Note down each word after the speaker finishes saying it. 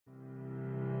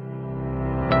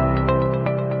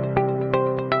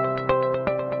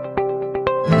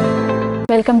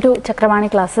Welcome to Chakravani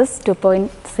classes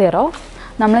 2.0.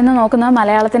 നമ്മളിന്ന് നോക്കുന്നത്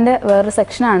മലയാളത്തിൻ്റെ വേറൊരു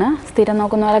സെക്ഷനാണ്. സ്ഥിരം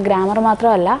നോക്കുന്ന പോലെ ഗ്രാമർ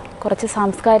മാത്രമല്ല, കുറച്ച്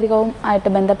സാംസ്കാരികവും ആയിട്ട്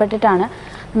ബന്ധപ്പെട്ടിട്ടാണ്.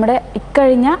 നമ്മുടെ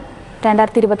ഇക്കഴിഞ്ഞ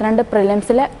 2022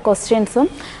 പ്രിലിംസിലെ ക്വസ്റ്റ്യൻസും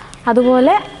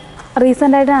അതുപോലെ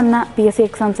റീസെൻ്റായിട്ട് നടന്ന PSC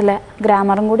എക്സാംസിലെ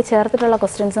ഗ്രാമറും കൂടി ചേർത്തിട്ടുള്ള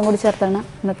ക്വസ്റ്റ്യൻസും കൂടി ചേർത്താണ്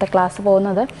ഇന്നത്തെ ക്ലാസ്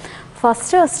പോകുന്നത്.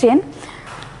 ഫസ്റ്റ് ക്വസ്റ്റ്യൻ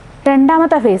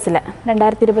രണ്ടാമത്തെ ഫേസിൽ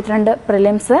 2022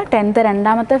 പ്രിലിംസ് 10th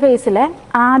രണ്ടാമത്തെ ഫേസിലെ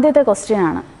ആദ്യത്തെ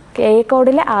ക്വസ്റ്റ്യനാണ്. എ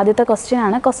കോഡിലെ ആദ്യത്തെ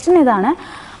ക്വസ്റ്റ്യനാണ്. ക്വസ്റ്റ്യൻ ഇതാണ്: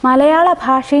 മലയാള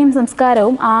ഭാഷയും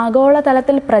സംസ്കാരവും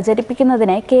ആഗോളതലത്തിൽ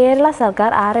പ്രചരിപ്പിക്കുന്നതിനായി കേരള സർക്കാർ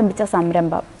ആരംഭിച്ച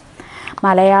സംരംഭം.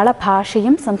 മലയാള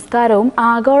ഭാഷയും സംസ്കാരവും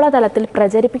ആഗോളതലത്തിൽ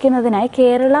പ്രചരിപ്പിക്കുന്നതിനായി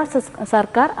കേരള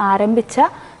സർക്കാർ ആരംഭിച്ച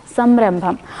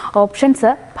സംരംഭം.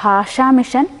 ഓപ്ഷൻസ്: ഭാഷാ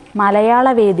mission,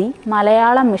 മലയാളവേദി,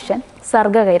 Malayalam mission,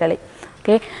 Sargakairali.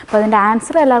 Okay, അപ്പോൾ അതിൻ്റെ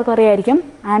ആൻസർ എല്ലാവർക്കും അറിയായിരിക്കും.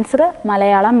 ആൻസർ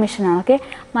മലയാളം മിഷനാണ്. ഓക്കെ,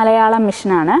 മലയാളം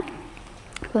മിഷനാണ്.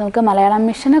 അപ്പോൾ നമുക്ക് മലയാളം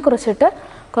മിഷനെ കുറിച്ചിട്ട്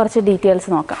കുറച്ച് ഡീറ്റെയിൽസ്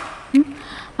നോക്കാം.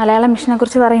 മലയാളം മിഷനെ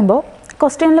കുറിച്ച് പറയുമ്പോൾ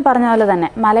ക്വസ്റ്റ്യനിൽ പറഞ്ഞ പോലെ തന്നെ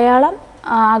മലയാളം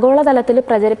ആഗോളതലത്തിൽ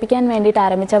പ്രചരിപ്പിക്കാൻ വേണ്ടിയിട്ട്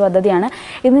ആരംഭിച്ച പദ്ധതിയാണ്.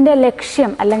 ഇതിൻ്റെ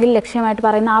ലക്ഷ്യം അല്ലെങ്കിൽ ലക്ഷ്യമായിട്ട്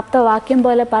പറയുന്ന ആപ്തവാക്യം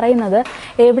പോലെ പറയുന്നത്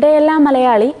എവിടെയെല്ലാം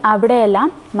മലയാളി അവിടെയെല്ലാം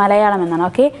മലയാളം എന്നാണ്.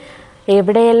 ഓക്കെ,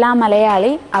 എവിടെയെല്ലാം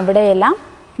മലയാളി അവിടെയെല്ലാം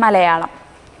മലയാളം.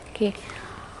 ഓക്കെ,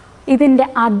 ഇതിൻ്റെ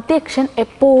അധ്യക്ഷൻ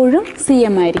എപ്പോഴും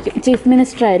CM ആയിരിക്കും, ചീഫ്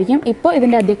മിനിസ്റ്റർ ആയിരിക്കും. ഇപ്പോൾ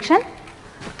ഇതിൻ്റെ അധ്യക്ഷൻ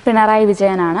പിണറായി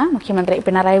വിജയനാണ്, മുഖ്യമന്ത്രി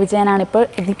പിണറായി വിജയനാണ്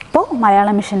ഇപ്പോൾ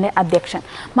മലയാളം മിഷൻ്റെ അധ്യക്ഷൻ.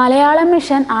 മലയാളം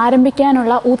മിഷൻ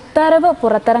ആരംഭിക്കാനുള്ള ഉത്തരവ്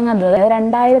പുറത്തിറങ്ങുന്നത്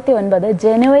 2009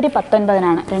 ജനുവരി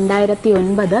 19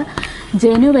 2009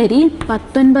 ജനുവരി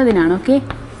 19. ഓക്കെ,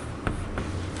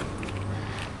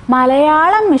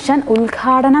 മലയാളം മിഷൻ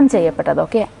ഉദ്ഘാടനം ചെയ്യപ്പെട്ടത്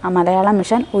മലയാളം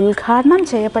മിഷൻ ഉദ്ഘാടനം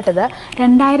ചെയ്യപ്പെട്ടത്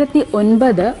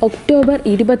 2009 ഒക്ടോബർ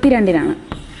 22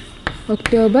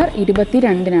 ഒക്ടോബർ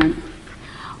 22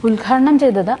 ഉദ്ഘാടനം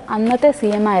ചെയ്തത് അന്നത്തെ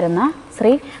CM ആയിരുന്ന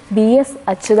ശ്രീ VS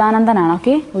അച്യുതാനന്ദനാണ്.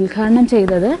 ഓക്കെ, ഉദ്ഘാടനം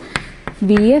ചെയ്തത്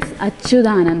VS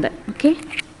അച്യുതാനന്ദൻ. ഓക്കെ,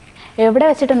 എവിടെ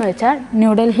വെച്ചിട്ടെന്ന് വെച്ചാൽ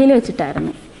ന്യൂഡൽഹിയിൽ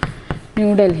വെച്ചിട്ടായിരുന്നു.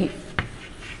 ന്യൂഡൽഹി.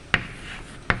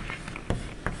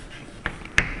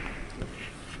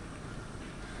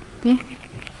 ഓക്കെ,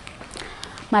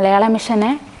 മലയാള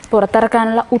മിഷനെ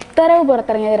പുറത്തിറക്കാനുള്ള ഉത്തരവ്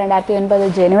പുറത്തിറങ്ങിയത് 2009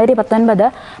 ജനുവരി 19.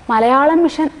 മലയാളം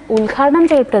മിഷൻ ഉദ്ഘാടനം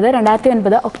ചെയ്തത്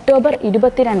 2009 ഒക്ടോബർ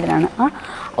 22.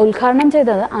 ഉദ്ഘാടനം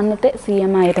ചെയ്തത് അന്നത്തെ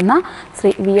CM ആയിരുന്ന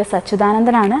ശ്രീ VS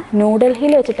അച്യുതാനന്ദനാണ്.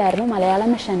 ന്യൂഡൽഹിയിൽ വെച്ചിട്ടായിരുന്നു മലയാളം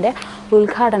മിഷൻ്റെ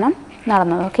ഉദ്ഘാടനം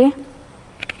നടന്നത്. ഓക്കെ,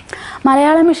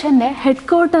 മലയാളം മിഷൻ്റെ ഹെഡ്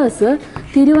ക്വാർട്ടേഴ്സ്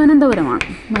തിരുവനന്തപുരമാണ്.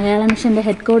 മലയാളം മിഷൻ്റെ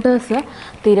ഹെഡ് ക്വാർട്ടേഴ്സ്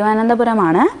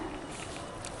തിരുവനന്തപുരമാണ്.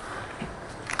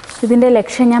 ഇതിൻ്റെ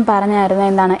ലക്ഷ്യം ഞാൻ പറഞ്ഞായിരുന്നു,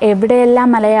 എന്താണ്? എവിടെയെല്ലാം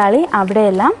മലയാളി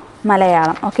അവിടെയെല്ലാം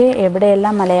മലയാളം. ഓക്കെ,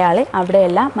 എവിടെയെല്ലാം മലയാളി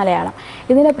അവിടെയെല്ലാം മലയാളം.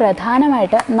 ഇതിന്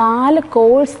പ്രധാനമായിട്ട് 4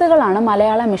 കോഴ്സുകളാണ്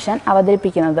മലയാള മിഷൻ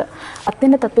അവതരിപ്പിക്കുന്നത്.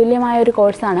 10ൻ്റെ തത്തുല്യമായ ഒരു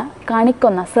കോഴ്സാണ്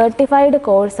കണിക്കൊന്ന, സർട്ടിഫൈഡ്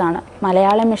കോഴ്സാണ്.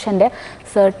 മലയാള മിഷൻ്റെ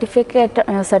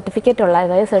സർട്ടിഫിക്കറ്റ് ഉള്ള,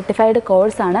 അതായത് സർട്ടിഫൈഡ്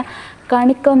കോഴ്സാണ്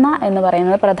കണിക്കൊന്ന എന്ന്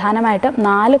പറയുന്നത്. പ്രധാനമായിട്ടും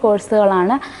 4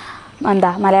 കോഴ്സുകളാണ്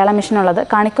മലയാള മിഷനുള്ളത്.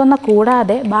 കണിക്കൊന്ന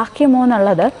കൂടാതെ ബാക്കി 3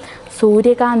 ഉള്ളത്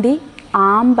സൂര്യകാന്തി,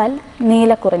 ആമ്പൽ,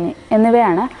 നീലക്കുറിഞ്ഞി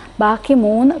എന്നിവയാണ് ബാക്കി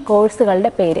 3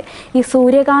 കോഴ്സുകളുടെ പേര്. ഈ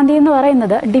സൂര്യകാന്തി എന്ന്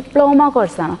പറയുന്നത് ഡിപ്ലോമ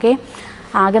കോഴ്സാണ്. ഓക്കെ,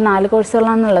 ആകെ 4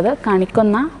 കോഴ്സുകളാണുള്ളത്: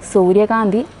 കണിക്കൊന്ന,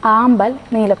 സൂര്യകാന്തി, ആമ്പൽ,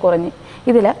 നീലക്കുറിഞ്ഞി.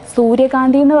 ഇതിൽ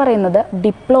സൂര്യകാന്തി എന്ന് പറയുന്നത്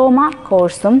ഡിപ്ലോമ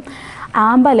കോഴ്സും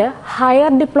ആമ്പൽ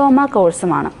ഹയർ ഡിപ്ലോമ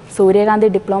കോഴ്സുമാണ്. സൂര്യകാന്തി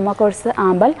ഡിപ്ലോമ കോഴ്സ്,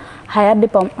 ആമ്പൽ ഹയർ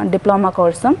ഡിപ്ലോമ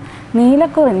കോഴ്സും,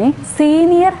 നീലക്കുറിഞ്ഞി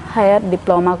സീനിയർ ഹയർ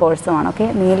ഡിപ്ലോമ കോഴ്സുമാണ്. ഓക്കെ,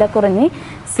 നീലക്കുറിഞ്ഞി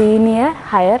സീനിയർ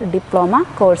ഹയർ ഡിപ്ലോമ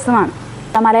കോഴ്സുമാണ്.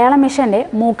 മലയാളം മിഷൻ്റെ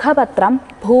മുഖപത്രം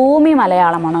ഭൂമി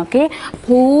മലയാളമാണ്. ഓക്കെ,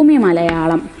 ഭൂമി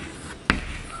മലയാളം.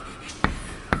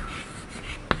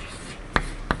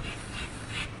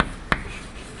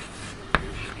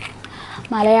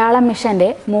 മലയാളം മിഷൻ്റെ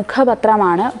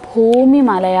മുഖപത്രമാണ് ഭൂമി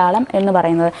മലയാളം എന്ന്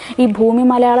പറയുന്നത്. ഈ ഭൂമി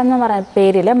മലയാളം എന്ന് പറയുന്ന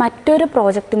പേരിൽ മറ്റൊരു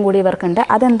പ്രോജക്റ്റും കൂടി ഇവർക്കുണ്ട്.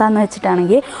 അതെന്താണെന്ന്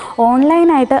വെച്ചിട്ടാണെങ്കിൽ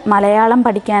ഓൺലൈനായിട്ട് മലയാളം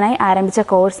പഠിക്കാനായി ആരംഭിച്ച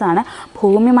കോഴ്സാണ്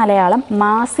ഭൂമി Malayalam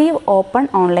massive open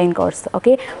online course.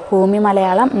 Okay, ഭൂമി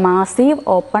Malayalam massive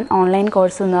open online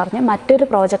course എന്ന് പറഞ്ഞ് മറ്റൊരു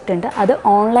പ്രോജക്റ്റ് ഉണ്ട്. അത്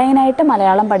ഓൺലൈനായിട്ട്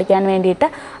മലയാളം പഠിക്കാൻ വേണ്ടിയിട്ട്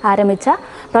ആരംഭിച്ച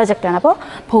പ്രോജക്റ്റാണ്. അപ്പോൾ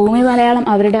ഭൂമി മലയാളം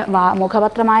അവരുടെ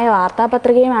മുഖപത്രമായ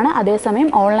വാർത്താപത്രികയുമാണ്, അതേസമയം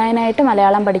ഓൺലൈനായിട്ട് മലയാളം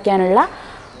പഠിക്കാനുള്ള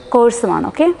കോഴ്സുമാണ്.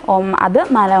 ഓക്കെ, അത്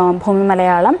ഭൂമി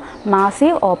Malayalam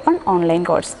massive open online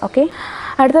course. Okay,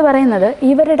 അടുത്ത് പറയുന്നത്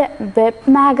ഇവരുടെ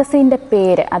വെബ് മാഗസിൻ്റെ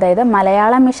പേര്, അതായത്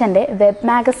മലയാളം മിഷൻ്റെ വെബ്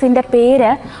മാഗസിൻ്റെ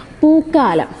പേര്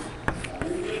പൂക്കാലം.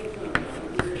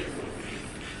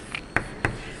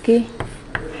 ഓക്കെ,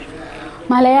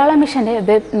 മലയാളം മിഷൻ്റെ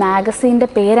വെബ് മാഗസിൻ്റെ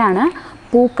പേരാണ്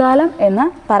പൂക്കാലം എന്ന്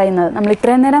പറയുന്നത്. നമ്മൾ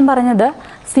ഇത്രയും നേരം പറഞ്ഞത്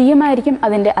CM ആയിരിക്കും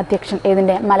അതിൻ്റെ അധ്യക്ഷൻ.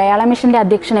 ഏതിൻ്റെ? മലയാള മിഷൻ്റെ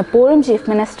അധ്യക്ഷൻ എപ്പോഴും ചീഫ്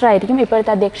മിനിസ്റ്റർ ആയിരിക്കും.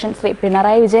 ഇപ്പോഴത്തെ അധ്യക്ഷൻ ശ്രീ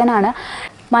പിണറായി വിജയനാണ്.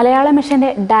 മലയാള മിഷൻ്റെ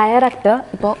ഡയറക്ടർ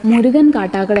ഇപ്പോൾ മുരുകൻ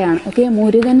കാട്ടാക്കടയാണ്. ഓക്കെ,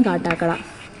 മുരുകൻ കാട്ടാക്കട.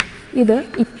 ഇത്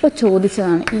ഇപ്പോൾ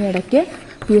ചോദിച്ചതാണ്, ഈ ഇടയ്ക്ക്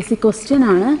PSC ക്വസ്റ്റ്യൻ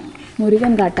ആണ്.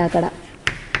 മുരുകൻ കാട്ടാക്കട.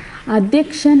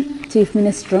 അധ്യക്ഷൻ ചീഫ്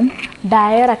മിനിസ്റ്ററും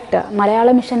ഡയറക്ടർ, മലയാള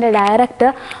മിഷൻ്റെ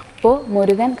ഡയറക്ടർ ഇപ്പോൾ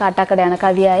മുരുകൻ കാട്ടാക്കടയാണ്,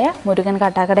 കവിയായ മുരുകൻ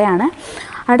കാട്ടാക്കടയാണ്.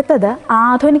 അടുത്തത്,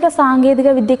 ആധുനിക സാങ്കേതിക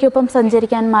വിദ്യയ്ക്കൊപ്പം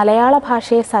സഞ്ചരിക്കാൻ മലയാള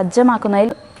ഭാഷയെ സജ്ജമാക്കുന്നതിൽ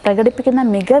പ്രകടിപ്പിക്കുന്ന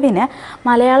മികവിന്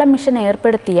മലയാള മിഷൻ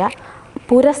ഏർപ്പെടുത്തിയ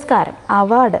പുരസ്കാരം,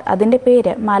 അവാർഡ്, അതിൻ്റെ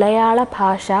പേര് മലയാള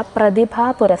ഭാഷാ പ്രതിഭാ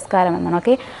പുരസ്കാരം എന്നാണ്.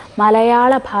 ഓക്കെ,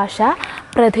 മലയാള ഭാഷാ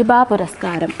പ്രതിഭാ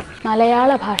പുരസ്കാരം. മലയാള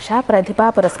ഭാഷാ പ്രതിഭാ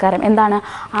പുരസ്കാരം എന്താണ്?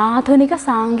 ആധുനിക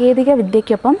സാങ്കേതിക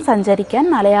വിദ്യയ്ക്കൊപ്പം സഞ്ചരിക്കാൻ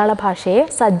മലയാള ഭാഷയെ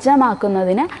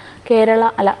സജ്ജമാക്കുന്നതിന്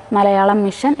മലയാളം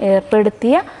മിഷൻ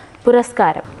ഏർപ്പെടുത്തിയ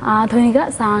പുരസ്കാരം. ആധുനിക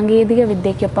സാങ്കേതിക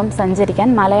വിദ്യയ്ക്കൊപ്പം സഞ്ചരിക്കാൻ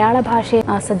മലയാള ഭാഷയെ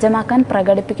സജ്ജമാക്കാൻ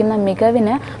പ്രകടിപ്പിക്കുന്ന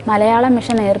മികവിന് മലയാള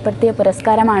മിഷൻ ഏർപ്പെടുത്തിയ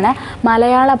പുരസ്കാരമാണ്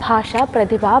മലയാള ഭാഷാ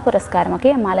പ്രതിഭാ പുരസ്കാരം.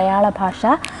 ഓക്കെ, മലയാള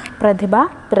ഭാഷാ പ്രതിഭാ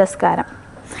പുരസ്കാരം.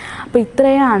 അപ്പോൾ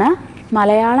ഇത്രയാണ്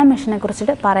മലയാളം മിഷനെ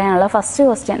കുറിച്ചിട്ട് പറയാനുള്ള ഫസ്റ്റ്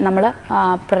ക്വസ്റ്റ്യൻ. നമ്മൾ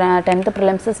 10th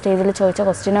പ്രിലിംസ് സ്റ്റേജിൽ ചോദിച്ച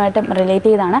ക്വസ്റ്റ്യനുമായിട്ട് റിലേറ്റ്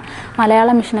ചെയ്താണ്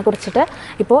മലയാളം മിഷനെ കുറിച്ചിട്ട്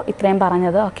ഇപ്പോൾ ഇത്രയും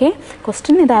പറഞ്ഞത്. ഓക്കെ,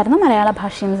 ക്വസ്റ്റ്യൻ ഇതായിരുന്നു. മലയാള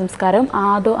ഭാഷയും സംസ്കാരവും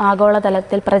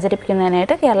ആഗോളതലത്തിൽ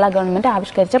പ്രചരിപ്പിക്കുന്നതിനായിട്ട് കേരള ഗവൺമെൻറ്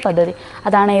ആവിഷ്കരിച്ച പദ്ധതി,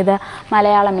 അതാണ് ഇത്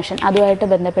മലയാള മിഷൻ. അതുമായിട്ട്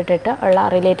ബന്ധപ്പെട്ടിട്ട് ഉള്ള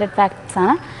റിലേറ്റഡ് ഫാക്ട്സ്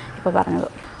ആണ് ഇപ്പോൾ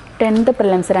പറഞ്ഞത്. 10th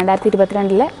പ്രിലിംസ്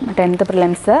 2022 10th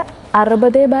പ്രിലിംസ്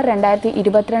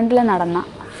 60/2022 നടന്ന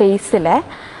ഫേസിലെ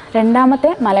രണ്ടാമത്തെ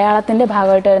മലയാളത്തിൻ്റെ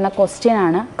ഭാഗമായിട്ട് വരുന്ന ക്വസ്റ്റ്യൻ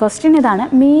ആണ്. ക്വസ്റ്റ്യൻ ഇതാണ്: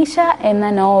 മീശ എന്ന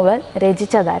നോവൽ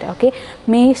രചിച്ചതാര്? ഓക്കെ,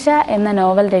 മീശ എന്ന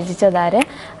നോവൽ രചിച്ചതാര്?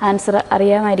 ആൻസർ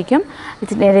അറിയാമായിരിക്കും.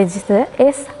 രചിച്ചത്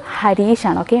S.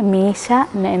 ഹരീഷാണ്. ഓക്കെ, മീശ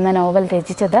എന്ന നോവൽ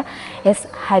രചിച്ചത് S.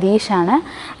 ഹരീഷാണ്.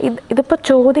 ഇതിപ്പോൾ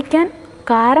ചോദിക്കാൻ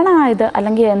കാരണമായത്,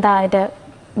 അല്ലെങ്കിൽ എന്താ അതിൻ്റെ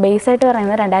ബേസായിട്ട്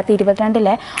പറയുന്നത്,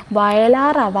 2022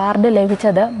 വയലാർ അവാർഡ്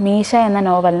ലഭിച്ചത് മീശ എന്ന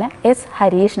നോവലിന് S.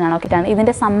 ഹരീഷിനാണ്. ഓക്കെ,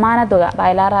 ഇതിൻ്റെ സമ്മാനത്തുക,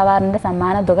 വയലാർ അവാർഡിൻ്റെ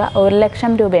സമ്മാനത്തുക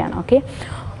 1,00,000 രൂപയാണ്. ഓക്കെ,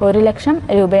 1,00,000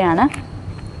 രൂപയാണ്.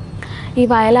 ഈ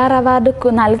വയലാർ അവാർഡ്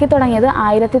നൽകി തുടങ്ങിയത്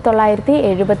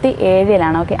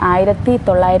 1977 ഓക്കെ,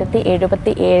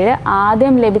 1977.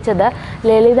 ആദ്യം ലഭിച്ചത്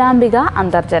ലളിതാംബിക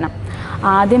അന്തർജനം.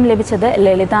 ആദ്യം ലഭിച്ചത്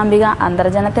ലളിതാംബിക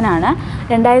അന്തർജനത്തിനാണ്.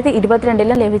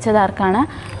 2022 ലഭിച്ചത് ആർക്കാണ്?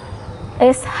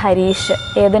 S. ഹരീഷ്.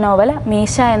 ഏത് നോവൽ?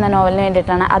 മീശ എന്ന നോവലിന്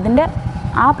വേണ്ടിയിട്ടാണ്. അതിൻ്റെ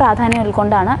ആ പ്രാധാന്യം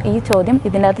ഉൾക്കൊണ്ടാണ് ഈ ചോദ്യം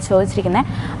ഇതിൻ്റെ അകത്ത് ചോദിച്ചിരിക്കുന്നത്.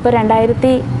 അപ്പോൾ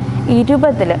 2020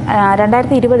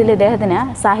 ഇദ്ദേഹത്തിന്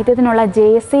സാഹിത്യത്തിനുള്ള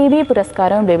JCB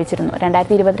പുരസ്കാരവും ലഭിച്ചിരുന്നു.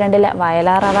 2022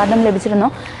 വയലാർ അവാർഡും ലഭിച്ചിരുന്നു.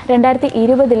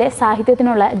 2020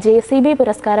 സാഹിത്യത്തിനുള്ള JCB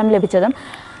പുരസ്കാരം ലഭിച്ചതും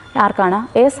ആർക്കാണ്?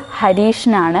 S.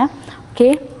 ഹരീഷിനാണ്. ഓക്കെ,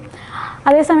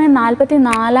 അതേസമയം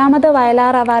 44ാമത്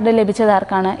വയലാർ അവാർഡ് ലഭിച്ചത്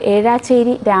ആർക്കാണ്?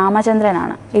 ഏഴാച്ചേരി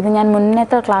രാമചന്ദ്രനാണ്. ഇത് ഞാൻ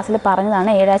മുന്നത്തെ ക്ലാസ്സിൽ പറഞ്ഞതാണ്.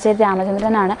 ഏഴാച്ചേരി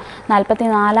രാമചന്ദ്രനാണ്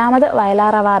 44ാമത്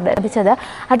വയലാർ അവാർഡ് ലഭിച്ചത്.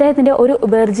 അദ്ദേഹത്തിൻ്റെ ഒരു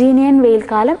വെർജീനിയൻ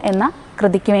വെയിൽക്കാലം എന്ന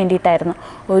കൃതിക്ക് വേണ്ടിയിട്ടായിരുന്നു.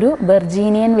 ഒരു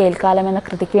വെർജീനിയൻ വെയിൽക്കാലം എന്ന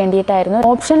കൃതിക്ക് വേണ്ടിയിട്ടായിരുന്നു.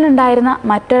 ഓപ്ഷനിലുണ്ടായിരുന്ന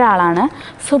മറ്റൊരാളാണ്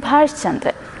സുഭാഷ്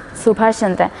ചന്ദ്രൻ. സുഭാഷ്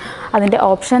ചന്ദ്രൻ അതിൻ്റെ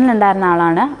ഓപ്ഷനിലുണ്ടായിരുന്ന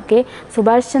ആളാണ്. ഓക്കെ,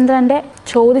 സുഭാഷ് ചന്ദ്രൻ്റെ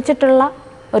ചോദിച്ചിട്ടുള്ള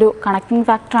ഒരു കണക്റ്റിംഗ്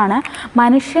ഫാക്ടറാണ്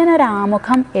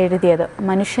മനുഷ്യനൊരാമുഖം എഴുതിയത്.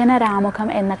 മനുഷ്യനൊരാമുഖം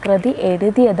എന്ന കൃതി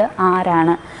എഴുതിയത്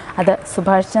ആരാണ്? അത്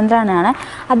സുഭാഷ് ചന്ദ്രനാണ്.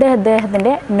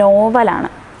 അദ്ദേഹത്തിൻ്റെ നോവലാണ്.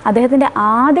 അദ്ദേഹത്തിൻ്റെ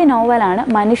ആദ്യ നോവലാണ്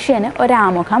മനുഷ്യന്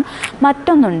ഒരാമുഖം.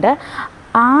 മറ്റൊന്നുണ്ട്,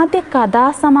 ആദ്യ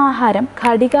കഥാസമാഹാരം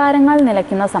ഘടികാരങ്ങൾ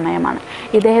നിലയ്ക്കുന്ന സമയമാണ്.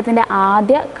 ഇദ്ദേഹത്തിൻ്റെ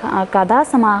ആദ്യ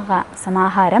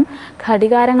കഥാസമാഹാരം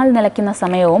ഘടികാരങ്ങൾ നിലയ്ക്കുന്ന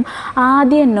സമയവും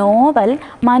ആദ്യ നോവൽ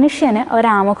മനുഷ്യന്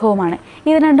ഒരാമുഖവുമാണ്.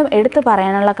 ഇത് രണ്ടും എടുത്തു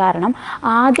പറയാനുള്ള കാരണം,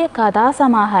 ആദ്യ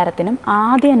കഥാസമാഹാരത്തിനും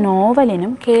ആദ്യ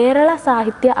നോവലിനും കേരള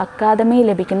സാഹിത്യ അക്കാദമി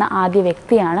ലഭിക്കുന്ന ആദ്യ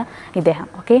വ്യക്തിയാണ് ഇദ്ദേഹം.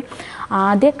 ഓക്കെ,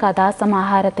 ആദ്യ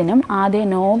കഥാസമാഹാരത്തിനും ആദ്യ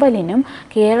നോവലിനും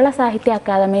കേരള സാഹിത്യ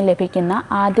അക്കാദമി ലഭിക്കുന്ന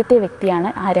ആദ്യത്തെ വ്യക്തിയാണ്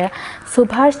ആര്?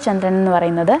 സുഭാഷ് ചന്ദ്രൻ എന്ന്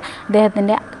പറയുന്നത്.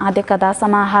 അദ്ദേഹത്തിൻ്റെ ആദ്യ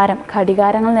കഥാസമാഹാരം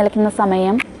ഘടികാരങ്ങൾ നിലയ്ക്കുന്ന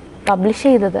സമയം പബ്ലിഷ്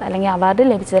ചെയ്തത് അല്ലെങ്കിൽ അവാർഡ്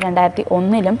ലഭിച്ചത്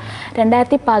 2001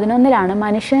 2011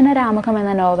 മനുഷ്യനൊരാമുഖം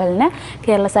എന്ന നോവലിന്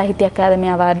കേരള സാഹിത്യ അക്കാദമി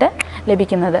അവാർഡ്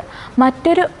ലഭിക്കുന്നത്.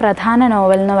 മറ്റൊരു പ്രധാന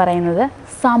നോവൽ എന്ന് പറയുന്നത്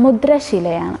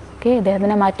സമുദ്രശിലയാണ്. ഓക്കെ,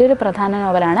 ഇദ്ദേഹത്തിൻ്റെ മറ്റൊരു പ്രധാന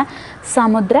നോവലാണ്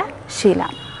സമുദ്രശില.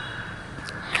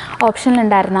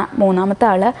 ഓപ്ഷനിലുണ്ടായിരുന്ന മൂന്നാമത്തെ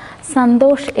ആൾ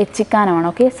സന്തോഷ് എച്ചിക്കാനമാണ്.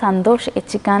 ഓക്കെ, സന്തോഷ്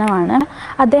എച്ചിക്കാനമാണ്.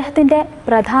 അദ്ദേഹത്തിൻ്റെ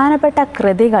പ്രധാനപ്പെട്ട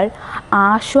കൃതികൾ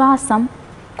ആശ്വാസം,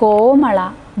 കോമള,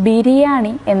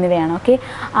 ബിരിയാണി എന്നിവയാണ്. ഓക്കെ,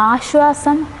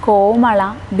 ആശ്വാസം, കോമള,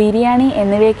 ബിരിയാണി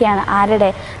എന്നിവയൊക്കെയാണ് ആരുടെ?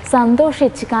 സന്തോഷ്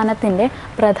എച്ചിക്കാനത്തിൻ്റെ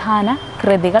പ്രധാന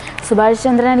കൃതികൾ. സുഭാഷ്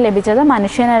ചന്ദ്രന് ലഭിച്ചത്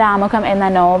മനുഷ്യനൊരാമുഖം എന്ന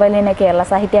നോവലിന് കേരള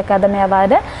സാഹിത്യ അക്കാദമി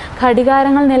അവാർഡ്,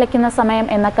 ഘടികാരങ്ങൾ നിലയ്ക്കുന്ന സമയം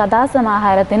എന്ന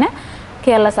കഥാസമാഹാരത്തിന്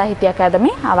കേരള സാഹിത്യ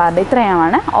അക്കാദമി അവാർഡ്.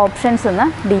 ഇത്രയുമാണ് ഓപ്ഷൻസ് എന്ന്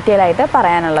ഡീറ്റെയിൽ ആയിട്ട്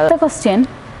പറയാനുള്ളത്. ക്വസ്റ്റ്യൻ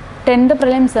 10th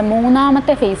പ്രിലിംസ്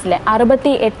മൂന്നാമത്തെ ഫേസിലെ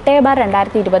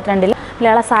 68/2022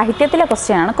 മലയാള സാഹിത്യത്തിലെ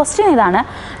ക്വസ്റ്റ്യനാണ്. ക്വസ്റ്റ്യൻ ഇതാണ്: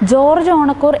 ജോർജ്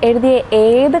ഓണക്കൂർ എഴുതിയ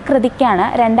ഏത് കൃതിക്കാണ്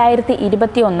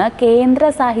 2021 കേന്ദ്ര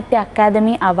സാഹിത്യ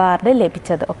അക്കാദമി അവാർഡ്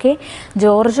ലഭിച്ചത്? ഓക്കെ,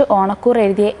 ജോർജ് ഓണക്കൂർ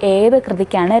എഴുതിയ ഏത്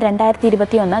കൃതിക്കാണ്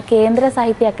 2021 കേന്ദ്ര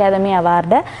സാഹിത്യ അക്കാദമി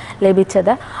അവാർഡ്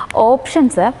ലഭിച്ചത്?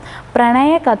 ഓപ്ഷൻസ്: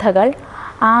 പ്രണയകഥകൾ,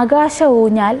 ആകാശ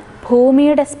ഊഞ്ഞാൽ,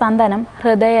 ഭൂമിയുടെ സ്പന്ദനം,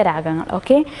 ഹൃദയരാഗങ്ങൾ.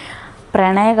 ഓക്കെ,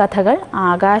 പ്രണയകഥകൾ,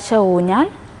 ആകാശ ഊഞ്ഞാൽ,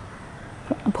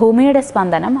 ഭൂമിയുടെ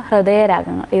സ്പന്ദനം,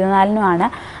 ഹൃദയരാഗങ്ങൾ. ഇത്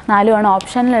നാലുമാണ്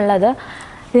ഓപ്ഷനിലുള്ളത്.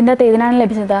 ഇതിൻ്റെ അകത്ത് ഇതിനാണ്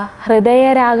ലഭിച്ചത്?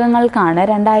 ഹൃദയരാഗങ്ങൾക്കാണ്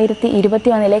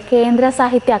 2021 കേന്ദ്ര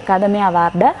സാഹിത്യ അക്കാദമി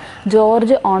അവാർഡ്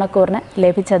ജോർജ് ഓണക്കൂറിന്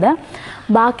ലഭിച്ചത്.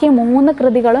 ബാക്കി 3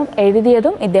 കൃതികളും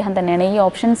എഴുതിയതും ഇദ്ദേഹം തന്നെയാണ്. ഈ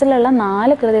ഓപ്ഷൻസിലുള്ള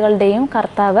 4 കൃതികളുടെയും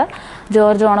കർത്താവ്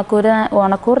ജോർജ്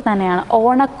ഓണക്കൂർ തന്നെയാണ്.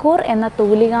 ഓണക്കൂർ എന്ന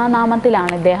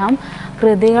തൂലികാനാമത്തിലാണ് ഇദ്ദേഹം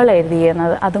കൃതികൾ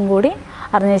എഴുതിയിരുന്നത്. അതും കൂടി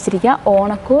അറിഞ്ഞു വെച്ചിരിക്കുക.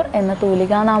 ഓണക്കൂർ എന്ന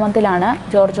തൂലികാനാമത്തിലാണ്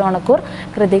ജോർജ് ഓണക്കൂർ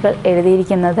കൃതികൾ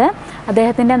എഴുതിയിരിക്കുന്നത്.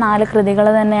 അദ്ദേഹത്തിൻ്റെ 4 കൃതികൾ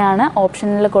തന്നെയാണ്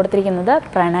ഓപ്ഷനിൽ കൊടുത്തിരിക്കുന്നത്: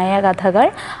 പ്രണയകഥകൾ,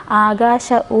 ആകാശ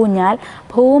ഊഞ്ഞാൽ,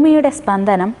 ഭൂമിയുടെ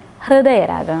സ്പന്ദനം,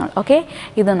 ഹൃദയരാഗങ്ങൾ. ഓക്കെ,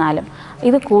 ഇത് 4.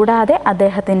 ഇത് കൂടാതെ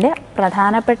അദ്ദേഹത്തിൻ്റെ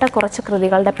പ്രധാനപ്പെട്ട കുറച്ച്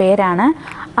കൃതികളുടെ പേരാണ്: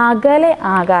 അകലെ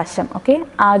ആകാശം, ഓക്കെ,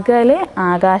 അകലെ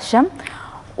ആകാശം,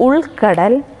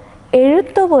 ഉൾക്കടൽ,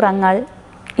 എഴുത്തുപുറങ്ങൾ,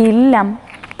 ഇല്ലം,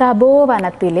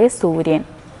 തപോവനത്തിലെ സൂര്യൻ.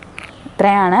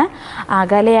 ഇത്രയാണ്: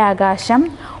 അകലെ ആകാശം,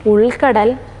 ഉൾക്കടൽ,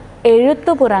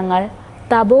 എഴുത്തുപുറങ്ങൾ,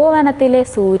 തപോവനത്തിലെ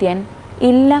സൂര്യൻ,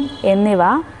 ഇല്ലം എന്നിവ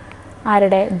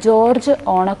ആരുടെ? ജോർജ്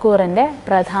ഓണക്കൂറിൻ്റെ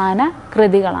പ്രധാന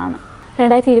കൃതികളാണ്.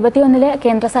 2021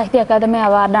 കേന്ദ്ര സാഹിത്യ അക്കാദമി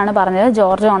അവാർഡാണ് പറഞ്ഞത്,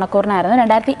 ജോർജ് ഓണക്കൂറിനായിരുന്നു.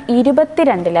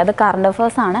 2022 അത് കറണ്ട്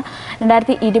അഫേഴ്സ് ആണ്.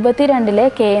 2022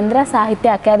 കേന്ദ്ര സാഹിത്യ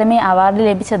അക്കാദമി അവാർഡ്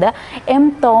ലഭിച്ചത് M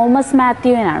Thomas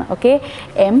മാത്യുവിനാണ്. Okay,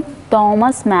 M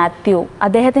Thomas Mathew.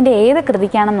 അദ്ദേഹത്തിൻ്റെ ഏത്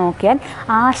കൃതിക്കാണെന്ന് നോക്കിയാൽ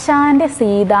ആശാൻ്റെ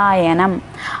സീതായനം.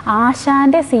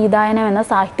 ആശാൻ്റെ സീതായനം എന്ന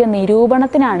സാഹിത്യ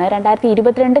നിരൂപണത്തിനാണ്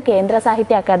 2022 കേന്ദ്ര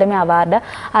സാഹിത്യ അക്കാദമി അവാർഡ്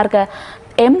ആർക്ക്?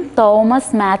 എം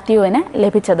തോമസ് മാത്യുവിന്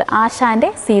ലഭിച്ചത്. ആശാൻ്റെ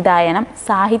സീതായനം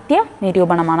സാഹിത്യ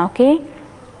നിരൂപണമാണ്. ഓക്കെ,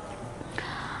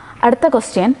 അടുത്ത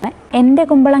ക്വസ്റ്റ്യൻ: എൻ്റെ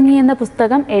കുമ്പളങ്ങി എന്ന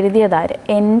പുസ്തകം എഴുതിയതാര്?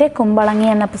 എൻ്റെ കുമ്പളങ്ങി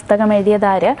എന്ന പുസ്തകം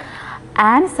എഴുതിയതാര്?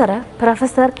 ആൻസർ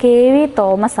പ്രൊഫസർ KV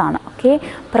തോമസ് ആണ്. ഓക്കെ,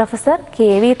 പ്രൊഫസർ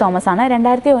KV തോമസ് ആണ്.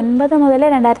 2009 മുതൽ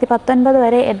 2019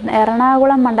 വരെ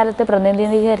എറണാകുളം മണ്ഡലത്തെ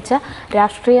പ്രതിനിധീകരിച്ച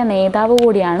രാഷ്ട്രീയ നേതാവ്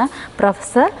കൂടിയാണ്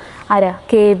പ്രൊഫസർ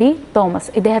KV തോമസ്.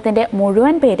 ഇദ്ദേഹത്തിൻ്റെ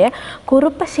മുഴുവൻ പേര്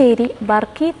കുറുപ്പശ്ശേരി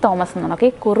വർക്കി തോമസ് എന്നാണ്. ഓക്കെ,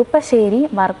 കുറുപ്പശ്ശേരി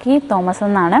വർക്കി തോമസ്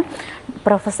എന്നാണ്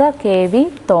പ്രൊഫസർ KV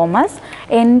തോമസ്.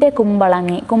 എൻ്റെ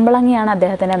കുമ്പളങ്ങിയാണ്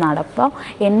അദ്ദേഹത്തിൻ്റെ നാട്. അപ്പോൾ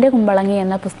എൻ്റെ കുമ്പളങ്ങി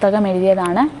എന്ന പുസ്തകം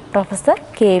എഴുതിയതാണ് പ്രൊഫസർ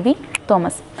KV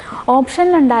തോമസ്.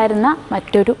 ഓപ്ഷനിലുണ്ടായിരുന്ന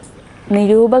മറ്റൊരു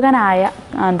നിരൂപകനായ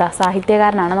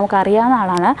സാഹിത്യകാരനാണ്, നമുക്കറിയാവുന്ന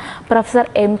ആളാണ് professor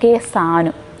MK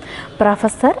Sanu.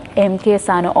 Professor MK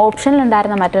Sanu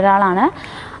ഓപ്ഷനിലുണ്ടായിരുന്ന മറ്റൊരാളാണ്.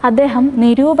 അദ്ദേഹം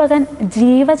നിരൂപകൻ,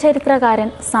 ജീവചരിത്രകാരൻ,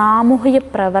 സാമൂഹിക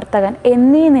പ്രവർത്തകൻ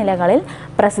എന്നീ നിലകളിൽ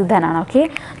പ്രസിദ്ധനാണ്. ഓക്കെ,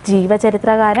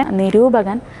 ജീവചരിത്രകാരൻ,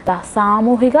 നിരൂപകൻ,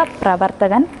 സാമൂഹിക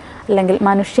പ്രവർത്തകൻ അല്ലെങ്കിൽ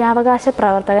മനുഷ്യാവകാശ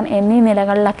പ്രവർത്തകൻ എന്നീ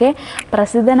നിലകളിലൊക്കെ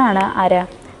പ്രസിദ്ധനാണ്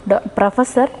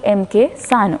professor MK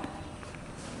Sanu.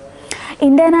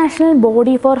 International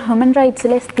body for human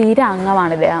റൈറ്റ്സിലെ സ്ഥിര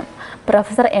അംഗമാണ് ഇദ്ദേഹം.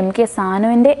 പ്രൊഫസർ MK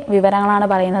സാനുവിൻ്റെ വിവരങ്ങളാണ്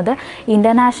പറയുന്നത്.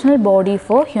 ഇന്റർനാഷണൽ ബോഡി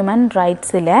ഫോർ ഹ്യൂമൻ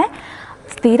റൈറ്റ്സിലെ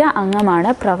സ്ഥിര അംഗമാണ്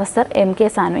പ്രൊഫസർ MK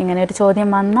സാനു. ഇങ്ങനെ ഒരു ചോദ്യം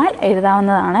വന്നാൽ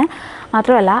എഴുതാവുന്നതാണ്.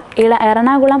 മാത്രമല്ല,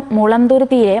 എറണാകുളം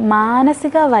മുളന്തുരുത്തിയിലെ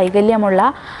മാനസിക വൈകല്യമുള്ള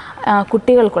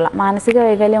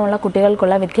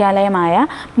കുട്ടികൾക്കുള്ള വിദ്യാലയമായ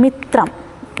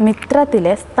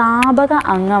മിത്രത്തിലെ സ്ഥാപക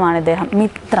അംഗമാണ് ഇദ്ദേഹം.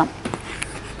 മിത്രം.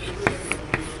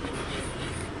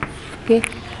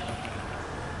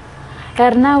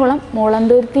 എറണാകുളം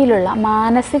മുളന്തുരുത്തിയിലുള്ള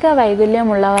മാനസിക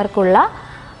വൈകല്യമുള്ളവർക്കുള്ള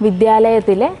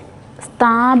വിദ്യാലയത്തിലെ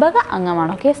സ്ഥാപക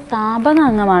അംഗമാണ്. ഓക്കെ, സ്ഥാപക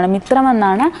അംഗമാണ്. മിത്രം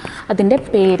എന്നാണ് അതിൻ്റെ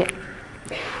പേര്.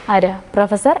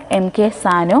 Professor MK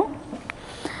Sanu.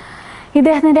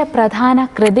 ഇദ്ദേഹത്തിൻ്റെ പ്രധാന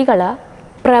കൃതികൾ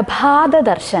പ്രഭാത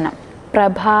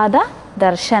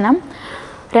ദർശനം,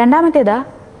 രണ്ടാമത്തേത്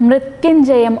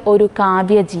മൃത്യുഞ്ജയം ഒരു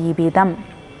കാവ്യജീവിതം,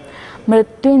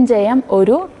 മൃത്യുഞ്ജയം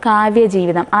ഒരു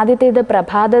കാവ്യജീവിതം. ആദ്യത്തേത്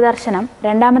പ്രഭാത ദർശനം,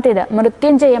 രണ്ടാമത്തേത്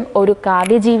മൃത്യുഞ്ജയം ഒരു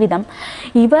കാവ്യജീവിതം,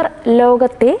 ഇവർ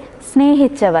ലോകത്തെ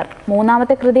സ്നേഹിച്ചവർ.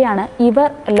 മൂന്നാമത്തെ കൃതിയാണ് ഇവർ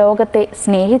ലോകത്തെ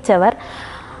സ്നേഹിച്ചവർ.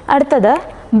 അടുത്തത്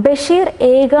ബഷീർ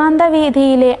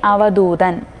ഏകാന്തവീതിയിലെ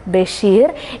അവധൂതൻ. ബഷീർ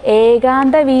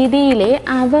ഏകാന്തവീതിയിലെ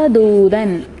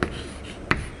അവധൂതൻ.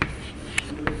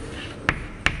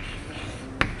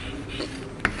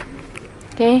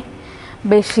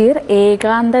 ബഷീർ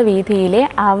ഏകാന്തവീതിയിലെ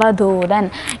അവധൂതൻ.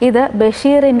 ഇത്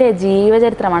ബഷീറിൻ്റെ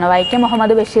ജീവചരിത്രമാണ്. വൈക്കം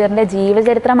മുഹമ്മദ് ബഷീറിൻ്റെ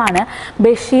ജീവചരിത്രമാണ്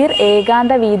ബഷീർ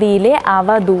ഏകാന്തവീതിയിലെ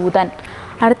അവധൂതൻ.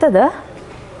 അടുത്തത്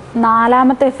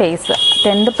നാലാമത്തെ ഫേസ്,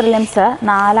 10th പ്രിലിംസ്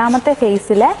നാലാമത്തെ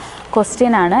ഫേസിലെ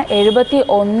ക്വസ്റ്റ്യൻ ആണ്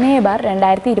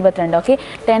 71/2022. ഓക്കെ,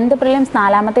 10th പ്രിലിംസ്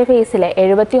നാലാമത്തെ ഫേസിലെ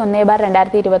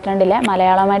 71/2022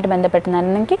 മലയാളവുമായിട്ട് ബന്ധപ്പെട്ട്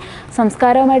അല്ലെങ്കിൽ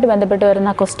സംസ്കാരവുമായിട്ട് ബന്ധപ്പെട്ട്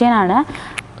വരുന്ന ക്വസ്റ്റ്യൻ ആണ്.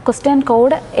 ക്വസ്റ്റ്യൻ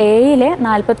കോഡ് എയിലെ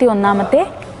 41ാമത്തെ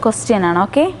ക്വസ്റ്റ്യൻ ആണ്.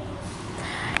 ഓക്കെ,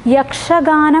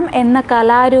 യക്ഷഗാനം എന്ന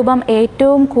കലാരൂപം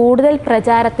ഏറ്റവും കൂടുതൽ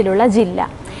പ്രചാരത്തിലുള്ള ജില്ല.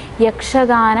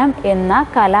 യക്ഷഗാനം എന്ന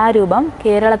കലാരൂപം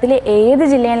കേരളത്തിലെ ഏത്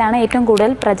ജില്ലയിലാണ് ഏറ്റവും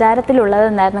കൂടുതൽ പ്രചാരത്തിലുള്ളത്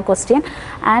എന്നായിരുന്നു ക്വസ്റ്റ്യൻ.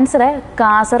 ആൻസർ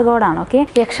കാസർഗോഡാണ്. ഓക്കെ,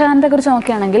 യക്ഷഗാനത്തെക്കുറിച്ച്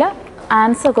നോക്കുകയാണെങ്കിൽ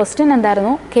ആൻസർ ക്വസ്റ്റ്യൻ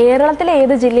എന്തായിരുന്നു? കേരളത്തിലെ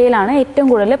ഏത് ജില്ലയിലാണ് ഏറ്റവും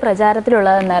കൂടുതൽ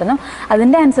പ്രചാരത്തിലുള്ളതെന്നായിരുന്നു.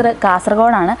 അതിൻ്റെ ആൻസർ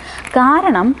കാസർഗോഡാണ്.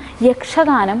 കാരണം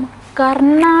യക്ഷഗാനം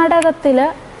കർണാടകത്തിൽ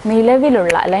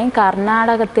നിലവിലുള്ള അല്ലെങ്കിൽ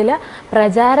കർണാടകത്തിൽ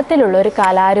പ്രചാരത്തിലുള്ള ഒരു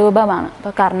കലാരൂപമാണ്.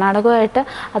 അപ്പോൾ കർണാടകവുമായിട്ട്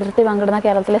അതിർത്തി പങ്കിടുന്ന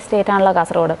കേരളത്തിലെ സ്റ്റേറ്റാണല്ലോ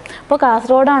കാസർഗോഡ്. അപ്പോൾ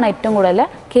കാസർഗോഡാണ് ഏറ്റവും കൂടുതൽ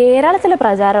കേരളത്തിൽ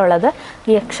പ്രചാരമുള്ളത്.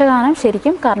 യക്ഷഗാനം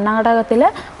ശരിക്കും കർണാടകത്തിൽ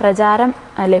പ്രചാരം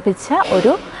ലഭിച്ച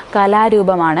ഒരു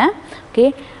കലാരൂപമാണ്. ഓക്കെ,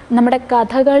 നമ്മുടെ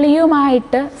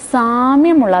കഥകളിയുമായിട്ട്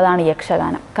സാമ്യമുള്ളതാണ്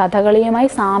യക്ഷഗാനം. കഥകളിയുമായി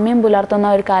സാമ്യം പുലർത്തുന്ന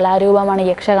ഒരു കലാരൂപമാണ്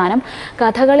യക്ഷഗാനം.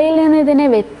 കഥകളിയിൽ നിന്ന് ഇതിനെ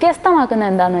വ്യത്യസ്തമാക്കുന്ന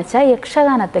എന്താണെന്ന് വെച്ചാൽ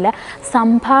യക്ഷഗാനത്തിൽ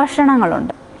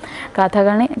സംഭാഷണങ്ങളുണ്ട്.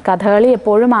 കഥകളി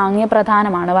എപ്പോഴും ആംഗ്യ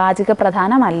പ്രധാനമാണ്, വാചിക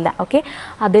പ്രധാനമല്ല. ഓക്കെ,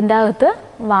 അതിൻ്റെ അകത്ത്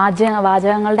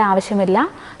വാചകങ്ങളുടെ ആവശ്യമില്ല,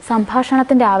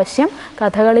 സംഭാഷണത്തിൻ്റെ ആവശ്യം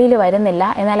കഥകളിയിൽ വരുന്നില്ല.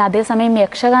 എന്നാൽ അതേസമയം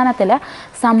യക്ഷഗാനത്തിൽ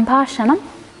സംഭാഷണം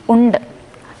ഉണ്ട്.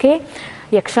 ഓക്കെ,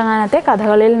 യക്ഷഗാനത്തെ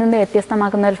കഥകളിയിൽ നിന്ന്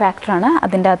വ്യത്യസ്തമാക്കുന്ന ഒരു ഫാക്ടറാണ്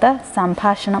അതിൻ്റെ അകത്ത്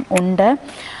സംഭാഷണം ഉണ്ട്.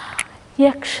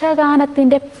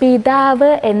 യക്ഷഗാനത്തിൻ്റെ പിതാവ്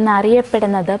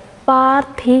എന്നറിയപ്പെടുന്നത്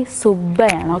പാർത്ഥി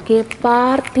സുബ്ബയാണ്. ഓക്കെ,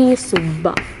 പാർത്ഥി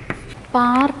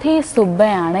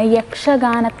സുബ്ബയാണ്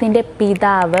യക്ഷഗാനത്തിൻ്റെ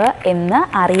പിതാവ് എന്ന്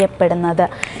അറിയപ്പെടുന്നത്.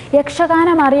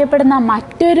 യക്ഷഗാനം അറിയപ്പെടുന്ന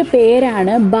മറ്റൊരു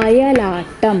പേരാണ്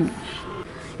ബയലാട്ടം.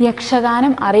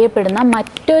 യക്ഷഗാനം അറിയപ്പെടുന്ന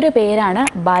മറ്റൊരു പേരാണ്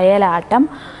ബയലാട്ടം.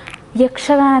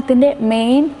 യക്ഷഗാനത്തിൻ്റെ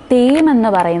മെയിൻ തീം എന്ന്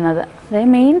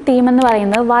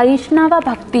പറയുന്നത് വൈഷ്ണവ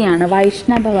ഭക്തിയാണ്.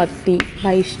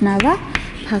 വൈഷ്ണവ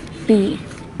ഭക്തി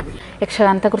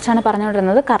യക്ഷഗാനത്തെക്കുറിച്ചാണ്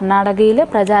പറഞ്ഞുകൊണ്ടിരുന്നത്. കർണാടകയിൽ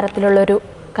പ്രചാരത്തിലുള്ളൊരു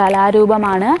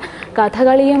കലാരൂപമാണ്.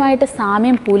 കഥകളിയുമായിട്ട്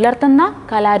സാമ്യം പുലർത്തുന്ന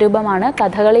കലാരൂപമാണ്.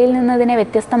 കഥകളിയിൽ നിന്ന് ഇതിനെ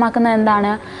വ്യത്യസ്തമാക്കുന്നത്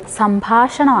എന്താണ്?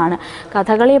 സംഭാഷണമാണ്.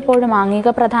 കഥകളി എപ്പോഴും ആംഗിക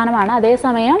പ്രധാനമാണ്.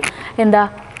 അതേസമയം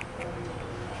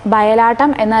ബയലാട്ടം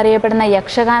എന്നറിയപ്പെടുന്ന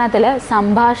യക്ഷഗാനത്തിൽ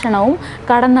സംഭാഷണവും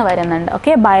കടന്നു വരുന്നുണ്ട്.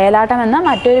 ഓക്കെ, ബയലാട്ടം എന്ന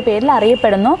മറ്റൊരു പേരിൽ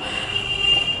അറിയപ്പെടുന്നു.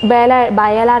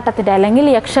 ബയലാട്ടത്തിൻ്റെ അല്ലെങ്കിൽ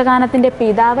യക്ഷഗാനത്തിൻ്റെ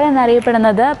പിതാവ്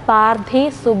എന്നറിയപ്പെടുന്നത് Parthiv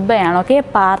സുബ്ബയാണ്. Okay,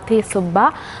 Parthiv Subba.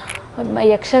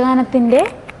 യക്ഷഗാനത്തിൻ്റെ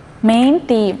main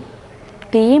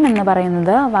theme എന്ന്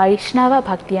പറയുന്നത് വൈഷ്ണവ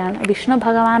ഭക്തിയാണ്. വിഷ്ണു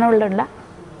ഭഗവാനോടുള്ള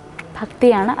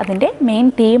ഭക്തിയാണ് അതിൻ്റെ മെയിൻ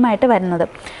തീമായിട്ട് വരുന്നത്.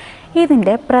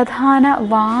 ഇതിൻ്റെ പ്രധാന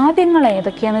വാദ്യങ്ങൾ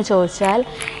ഏതൊക്കെയാണെന്ന് ചോദിച്ചാൽ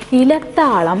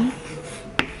ഇലത്താളം,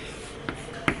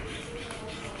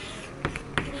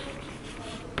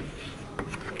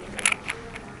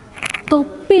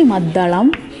 തൊപ്പിമദ്ദളം,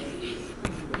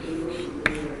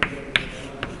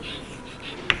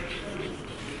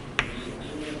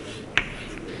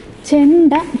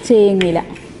 ചെണ്ട, ചേങ്ങില.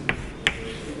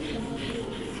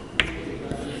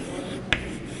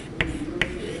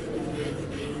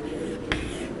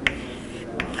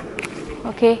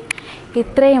 ഓക്കെ,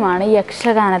 ഇത്രയുമാണ്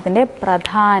യക്ഷഗാനത്തിൻ്റെ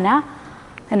പ്രധാന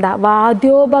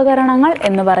വാദ്യോപകരണങ്ങൾ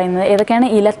എന്ന് പറയുന്നത്. ഏതൊക്കെയാണ്?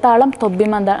 ഇലത്താളം,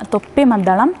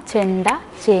 തൊപ്പിമദ്ദളം, ചെണ്ട,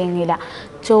 ചേങ്ങില.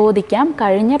 ചോദിക്കാം,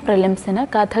 കഴിഞ്ഞ പ്രിലിംസിന്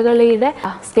കഥകളിയുടെ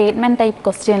സ്റ്റേറ്റ്മെൻറ്റ് ടൈപ്പ്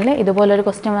ക്വസ്റ്റ്യനിൽ ഇതുപോലൊരു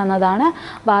ക്വസ്റ്റ്യൻ വന്നതാണ്.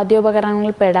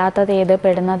 വാദ്യോപകരണങ്ങളിൽ പെടാത്തത് ഏത്,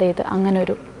 പെടുന്നത് ഏത്,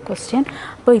 അങ്ങനൊരു ക്വസ്റ്റ്യൻ.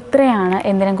 അപ്പോൾ ഇത്രയാണ്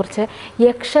എന്തിനെക്കുറിച്ച്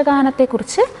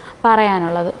യക്ഷഗാനത്തെക്കുറിച്ച്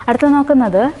പറയാനുള്ളത്. അടുത്ത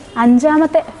നോക്കുന്നത്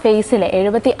 5ാമത്തെ ഫേസിലെ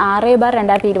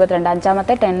 76/2022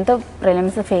 5ാമത്തെ 10th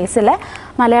പ്രിലിംസ് ഫേസിലെ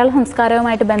മലയാള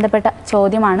സംസ്കാരവുമായിട്ട് ബന്ധപ്പെട്ട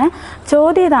ചോദ്യമാണ്.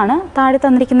 ചോദ്യം ഇതാണ്: താഴെ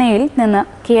തന്നിരിക്കുന്നവയിൽ നിന്ന്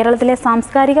കേരളത്തിലെ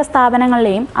സാംസ്കാരിക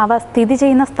സ്ഥാപനങ്ങളുടെയും അവ സ്ഥിതി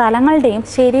ചെയ്യുന്ന സ്ഥലങ്ങളുടെയും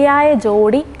ശരിയായ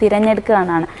ജോഡി തിരഞ്ഞെടുക്കുക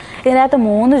എന്നാണ്. ഇതിനകത്ത്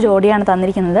 3 ജോഡിയാണ്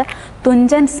തന്നിരിക്കുന്നത്.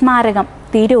 തുഞ്ചൻ സ്മാരകം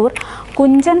തിരൂർ,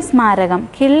 കുഞ്ചൻ സ്മാരകം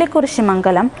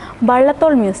കിള്ളിക്കുറിശിമംഗലം,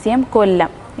 വള്ളത്തോൾ മ്യൂസിയം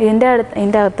കൊല്ലം.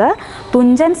 ഇതിൻ്റെ അകത്ത്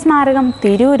തുഞ്ചൻ സ്മാരകം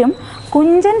തിരൂരും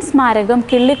കുഞ്ചൻ സ്മാരകം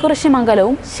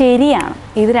കിള്ളിക്കുറിശിമംഗലവും ശരിയാണ്.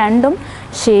 ഇത് രണ്ടും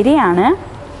ശരിയാണ്.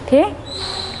 ഓക്കെ.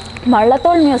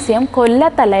 വള്ളത്തോൾ മ്യൂസിയം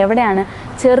കൊല്ലത്തല്ല, എവിടെയാണ്?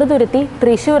 ചെറുതുരുത്തി,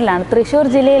 തൃശ്ശൂരിലാണ്. തൃശ്ശൂർ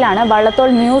ജില്ലയിലാണ് വള്ളത്തോൾ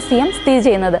മ്യൂസിയം സ്ഥിതി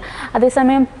ചെയ്യുന്നത്.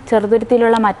 അതേസമയം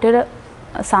ചെറുതുരുത്തിയിലുള്ള മറ്റൊരു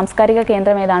സാംസ്കാരിക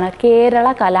കേന്ദ്രം ഏതാണ്? കേരള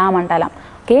കലാമണ്ഡലം.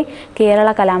 ഓക്കെ. കേരള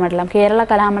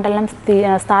കലാമണ്ഡലം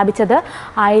സ്ഥാപിച്ചത്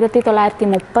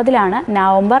 1930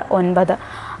 നവംബർ 9.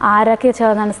 ആരൊക്കെ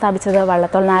ചേർന്നാണ് സ്ഥാപിച്ചത്?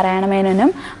 വള്ളത്തോൾ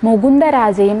നാരായണമേനോനും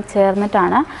മുകുന്ദരാജയും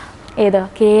ചേർന്നിട്ടാണ്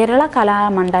കേരള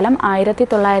കലാമണ്ഡലം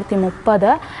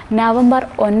 1930 നവംബർ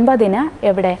 9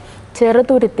 എവിടെ?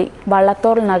 ചെറുതുരുത്തി,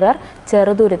 വള്ളത്തോൾ നഗർ,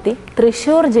 ചെറുതുരുത്തി,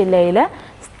 തൃശ്ശൂർ ജില്ലയിൽ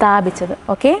സ്ഥാപിച്ചത്.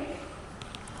 ഓക്കെ.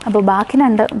 അപ്പോൾ ബാക്കി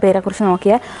 2 പേരെക്കുറിച്ച്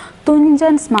നോക്കിയാൽ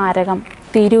തുഞ്ചൻ സ്മാരകം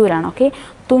തിരൂരാണ്. ഓക്കെ.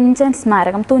 തുഞ്ചൻ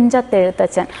സ്മാരകം,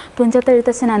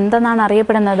 തുഞ്ചത്തെഴുത്തച്ഛൻ എന്തെന്നാണ്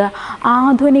അറിയപ്പെടുന്നത്?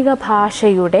 ആധുനിക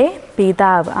ഭാഷയുടെ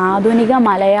പിതാവ്, ആധുനിക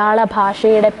മലയാള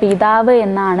ഭാഷയുടെ പിതാവ്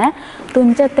എന്നാണ്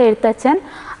തുഞ്ചത്തെഴുത്തച്ഛൻ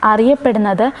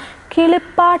അറിയപ്പെടുന്നത്.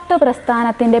 കിളിപ്പാട്ട്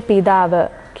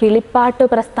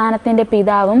പ്രസ്ഥാനത്തിൻ്റെ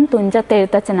പിതാവും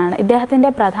തുഞ്ചത്തെഴുത്തച്ഛനാണ്. ഇദ്ദേഹത്തിൻ്റെ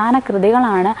പ്രധാന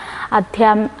കൃതികളാണ്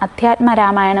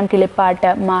അധ്യാത്മരാമായണം കിളിപ്പാട്ട്,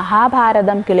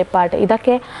 മഹാഭാരതം കിളിപ്പാട്ട്.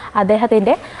 ഇതൊക്കെ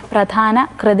അദ്ദേഹത്തിൻ്റെ പ്രധാന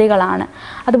കൃതികളാണ്.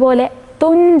 അതുപോലെ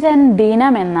തുഞ്ചൻ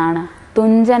ദിനം എന്നാണ്.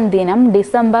 തുഞ്ചൻ ദിനം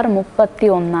ഡിസംബർ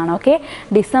 31. ഓക്കെ.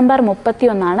 ഡിസംബർ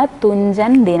 31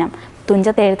 തുഞ്ചൻ ദിനം.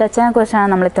 തുഞ്ചത്തെഴുത്തച്ഛനെ കുറിച്ചാണ്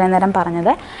നമ്മൾ ഇത്രയും നേരം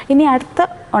പറഞ്ഞത്. ഇനി അടുത്ത്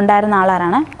ഉണ്ടായിരുന്ന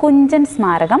ആളാരാണ്? കുഞ്ചൻ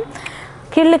സ്മാരകം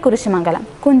കിള്ളിക്കുറിശിമംഗലം,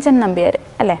 കുഞ്ചൻ നമ്പ്യാർ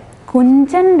അല്ലേ.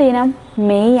 കുഞ്ചൻ ദിനം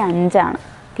മെയ് 5.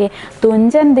 ഓക്കെ.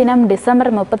 തുഞ്ചൻ ദിനം ഡിസംബർ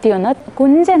 31,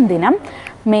 കുഞ്ചൻ ദിനം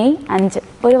മെയ് 5.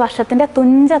 ഒരു വർഷത്തിൻ്റെ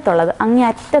തുഞ്ചത്തുള്ളത്, അങ്ങേ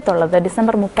അറ്റത്തുള്ളത്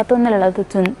ഡിസംബർ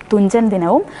 31 തുഞ്ചൻ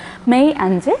ദിനവും May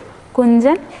 5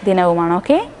 Kunchan ദിനവുമാണ്.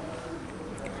 Okay.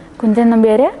 Kunchan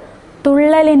Nambiar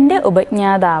തുള്ളലിൻ്റെ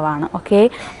ഉപജ്ഞാതാവാണ്. Okay.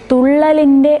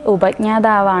 തുള്ളലിൻ്റെ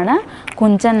ഉപജ്ഞാതാവാണ്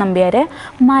Kunchan Nambiar.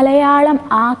 Malayalam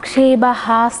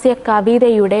ആക്ഷേപഹാസ്യ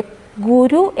കവിതയുടെ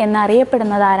ഗുരു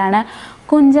എന്നറിയപ്പെടുന്നത് ആരാണ്?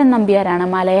 കുഞ്ചൻ നമ്പ്യാരാണ്.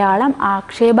 മലയാളം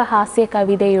ആക്ഷേപഹാസ്യ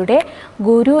കവിതയുടെ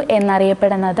ഗുരു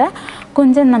എന്നറിയപ്പെടുന്നത്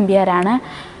കുഞ്ചൻ നമ്പ്യാരാണ്.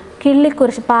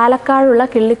 പാലക്കാടുള്ള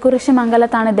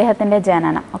കിള്ളിക്കുറിശിമംഗലത്താണ് ഇദ്ദേഹത്തിൻ്റെ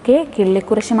ജനനം. ഓക്കെ.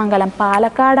 കിള്ളിക്കുറിശിമംഗലം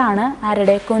പാലക്കാടാണ്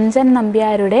ആരുടെ? കുഞ്ചൻ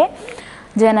നമ്പ്യാരുടെ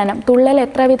ജനനം. തുള്ളൽ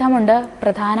എത്ര വിധമുണ്ട്?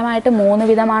 പ്രധാനമായിട്ട് 3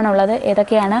 വിധമാണുള്ളത്.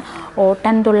 ഏതൊക്കെയാണ്?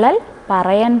 ഓട്ടൻ തുള്ളൽ,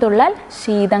 പറയൻ തുള്ളൽ,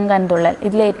 ശീതങ്കൻ തുള്ളൽ.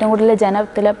 ഇതിൽ ഏറ്റവും കൂടുതൽ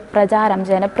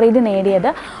ജനപ്രീതി നേടിയത്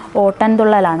ഓട്ടൻ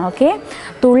തുള്ളലാണ്. ഓക്കെ.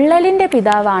 തുള്ളലിൻ്റെ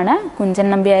പിതാവാണ് കുഞ്ചൻ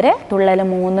നമ്പ്യാർ. തുള്ളൽ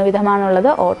 3 വിധമാണുള്ളത്.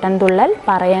 ഓട്ടൻ തുള്ളൽ,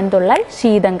 പറയൻ തുള്ളൽ,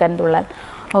 ശീതങ്കൻ തുള്ളൽ.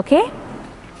 ഓക്കെ.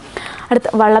 അടുത്ത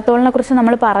വള്ളത്തോളിനെ കുറിച്ച്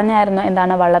നമ്മൾ പറഞ്ഞായിരുന്നു.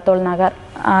 എന്താണ്? വള്ളത്തോൾ നഗർ,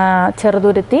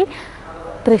 ചെറുതുരുത്തി,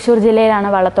 തൃശ്ശൂർ ജില്ലയിലാണ്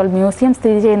വള്ളത്തോൾ മ്യൂസിയം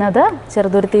സ്ഥിതി ചെയ്യുന്നത്.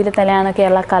 ചെറുതുരുത്തിയിൽ തന്നെയാണ്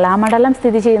കേരള കലാമണ്ഡലം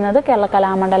സ്ഥിതി ചെയ്യുന്നത്. കേരള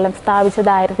കലാമണ്ഡലം സ്ഥാപിച്ചത്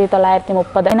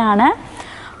 1930.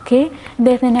 ഓക്കെ.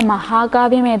 ഇദ്ദേഹത്തിൻ്റെ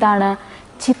മഹാകാവ്യം ഏതാണ്?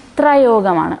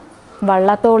 ചിത്രയോഗമാണ്.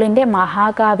 വള്ളത്തോളിൻ്റെ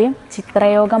മഹാകാവ്യം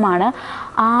ചിത്രയോഗമാണ്.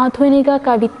 ആധുനിക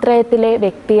കവിത്രയത്തിലെ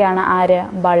വ്യക്തിയാണ് ആര്?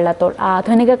 വള്ളത്തോൾ.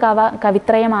 ആധുനിക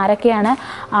കവിത്രയം ആരൊക്കെയാണ്?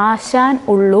 ആശാൻ,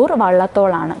 ഉള്ളൂർ,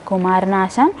 വള്ളത്തോളാണ്.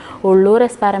 കുമാരനാശാൻ, ഉള്ളൂർ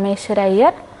എസ്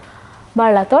പരമേശ്വരയ്യർ,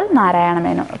 വള്ളത്തോൾ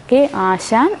നാരായണമേനോൻ. ഓക്കെ.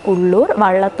 ആശാൻ, ഉള്ളൂർ,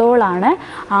 വള്ളത്തോളാണ്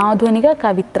ആധുനിക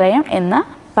കവിത്രയം എന്ന്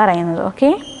പറയുന്നത്. ഓക്കെ.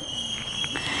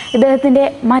 ഇദ്ദേഹത്തിൻ്റെ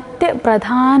മറ്റ്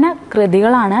പ്രധാന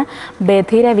കൃതികളാണ്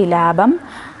ബധിരവിലാപം,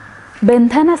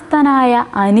 ബന്ധനസ്ഥനായ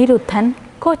അനിരുദ്ധൻ,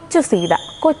 കൊച്ചു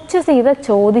സീത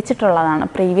ചോദിച്ചിട്ടുള്ളതാണ്.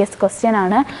 പ്രീവിയസ് ക്വസ്റ്റ്യൻ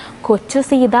ആണ്. കൊച്ചു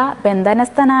സീത,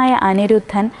 ബന്ധനസ്ഥനായ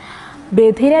അനിരുദ്ധൻ,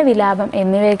 ബധിരവിലാപം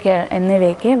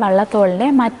എന്നിവയ്ക്ക് വള്ളത്തോളിൻ്റെ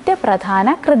മറ്റ് പ്രധാന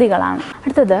കൃതികളാണ്.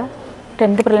 അടുത്തത്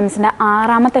 10th പ്രിലിംസിൻ്റെ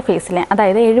 6ാമത്തെ ഫേസിലെ,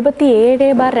 അതായത്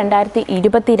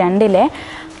 77/2022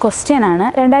 ക്വസ്റ്റ്യൻ ആണ്.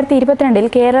 2022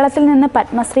 കേരളത്തിൽ നിന്ന്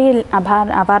പത്മശ്രീ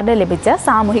അവാർഡ് ലഭിച്ച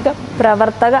സാമൂഹിക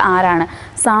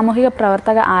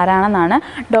പ്രവർത്തക ആരാണെന്നാണ്.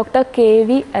 ഡോക്ടർ KV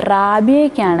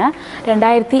റാബിയയ്ക്കാണ്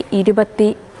 2022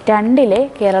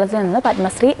 കേരളത്തിൽ നിന്ന്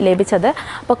പത്മശ്രീ ലഭിച്ചത്.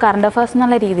 അപ്പോൾ കറണ്ട് അഫയേഴ്സ്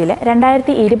എന്നുള്ള രീതിയിൽ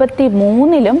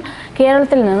 2023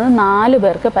 കേരളത്തിൽ നിന്ന് 4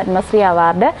 പേർക്ക് പത്മശ്രീ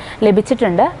അവാർഡ്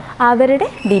ലഭിച്ചിട്ടുണ്ട്. അവരുടെ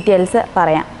ഡീറ്റെയിൽസ്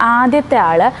പറയാം. ആദ്യത്തെ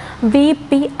ആൾ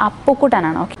VP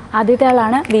അപ്പുക്കുട്ടനാണ്. ഓക്കെ. ആദ്യത്തെ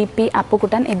ആളാണ് VP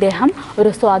അപ്പുക്കുട്ടൻ. ഇദ്ദേഹം ഒരു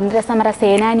സ്വാതന്ത്ര്യ സമര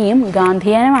സേനാനിയും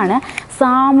ഗാന്ധിയനുമാണ്.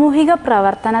 സാമൂഹിക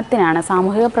പ്രവർത്തനത്തിനാണ്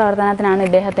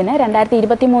ഇദ്ദേഹത്തിന്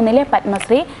 2023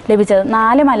 പത്മശ്രീ ലഭിച്ചത്.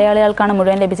 4 മലയാളികൾക്കാണ്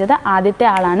മുഴുവൻ ലഭിച്ചത്. ആദ്യത്തെ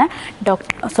ആളാണ്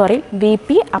VP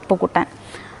അപ്പുക്കുട്ടൻ.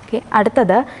 ഓക്കെ.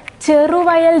 അടുത്തത്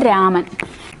ചെറുവയൽ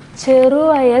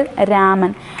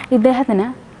രാമൻ. ഇദ്ദേഹത്തിന്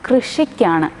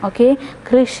കൃഷിക്കാണ്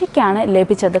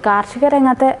ലഭിച്ചത്. കാർഷിക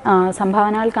രംഗത്തെ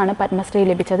സംഭാവനകൾക്കാണ് പത്മശ്രീ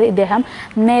ലഭിച്ചത്. ഇദ്ദേഹം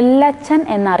നെല്ലച്ചൻ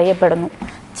എന്നറിയപ്പെടുന്നു.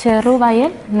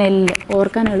 ചെറുവയൽ നെല്ല്,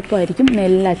 ഓർക്കാൻ എളുപ്പമായിരിക്കും,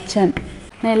 നെല്ലച്ഛൻ.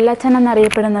 നെല്ലച്ഛൻ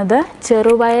എന്നറിയപ്പെടുന്നത്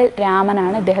ചെറുവയൽ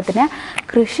രാമനാണ്. ഇദ്ദേഹത്തിന്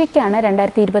കൃഷിക്കാണ്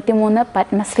 2023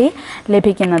 പത്മശ്രീ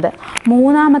ലഭിക്കുന്നത്.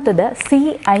 മൂന്നാമത്തത്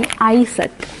CI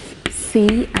ഐസക്.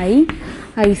 CI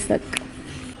ഐസക്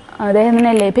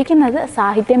അദ്ദേഹത്തിന് ലഭിക്കുന്നത്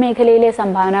സാഹിത്യ മേഖലയിലെ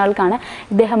സംഭാവനകൾക്കാണ്.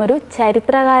 ഇദ്ദേഹം ഒരു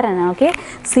ചരിത്രകാരനാണ്. ഓക്കെ,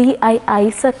 CI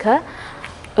ഐസക്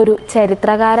ഒരു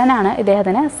ചരിത്രകാരനാണ്.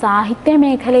 ഇദ്ദേഹത്തിന് സാഹിത്യ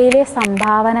മേഖലയിലെ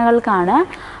സംഭാവനകൾക്കാണ്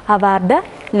അവാർഡ്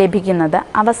ലഭിക്കുന്നത്.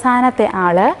 അവസാനത്തെ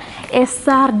ആള്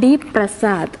SRD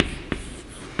Prasad.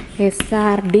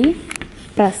 SRD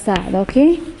Prasad. Okay,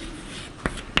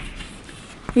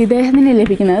 ഇദ്ദേഹത്തിന്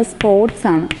ലഭിക്കുന്നത് സ്പോർട്സ്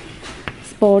ആണ്.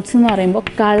 സ്പോർട്സ് എന്ന് പറയുമ്പോൾ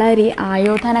കളരി,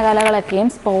 ആയോധന കലകളൊക്കെയും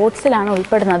സ്പോർട്സിലാണ്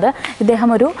ഉൾപ്പെടുന്നത്. ഇദ്ദേഹം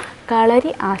ഒരു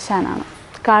കളരി ആശാനാണ്.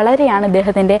 കളരിയാണ്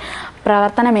ഇദ്ദേഹത്തിൻ്റെ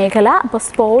പ്രവർത്തന മേഖല. അപ്പോൾ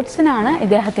സ്പോർട്സിനാണ്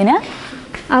ഇദ്ദേഹത്തിന്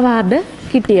അവാർഡ്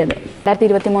കിട്ടിയത്.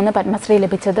 2023 പത്മശ്രീ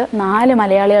ലഭിച്ചത് 4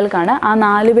 മലയാളികൾക്കാണ്. ആ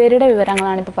 4 പേരുടെ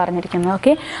വിവരങ്ങളാണ് ഇപ്പോൾ പറഞ്ഞിരിക്കുന്നത്.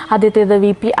 ഓക്കെ, ആദ്യത്തേത്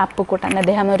VP അപ്പുക്കുട്ടൻ.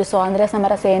 അദ്ദേഹം ഒരു സ്വാതന്ത്ര്യ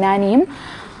സമര സേനാനിയും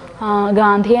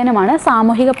ഗാന്ധിയനുമാണ്.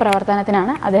 സാമൂഹിക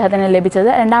പ്രവർത്തനത്തിനാണ് അദ്ദേഹത്തിന് ലഭിച്ചത്.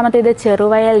 രണ്ടാമത്തേത്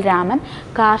ചെറുവയൽ രാമൻ,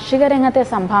 കാർഷിക രംഗത്തെ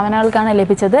സംഭാവനകൾക്കാണ്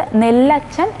ലഭിച്ചത്.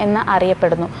 നെല്ലച്ഛൻ എന്ന്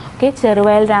അറിയപ്പെടുന്നു. ഓക്കെ,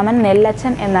 ചെറുവയൽ രാമൻ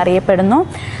നെല്ലച്ഛൻ എന്നറിയപ്പെടുന്നു.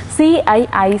 CI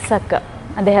ഐസക്,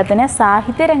 അദ്ദേഹത്തിന്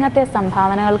സാഹിത്യ രംഗത്തെ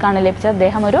സംഭാവനകൾക്കാണ് ലഭിച്ചത്.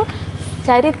 അദ്ദേഹം ഒരു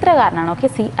ചരിത്രകാരനാണ്. ഓക്കെ,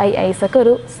 CI ഐസക്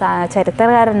ഒരു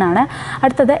ചരിത്രകാരനാണ്.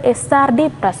 അടുത്തത് SRD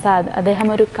പ്രസാദ്, അദ്ദേഹം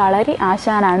ഒരു കളരി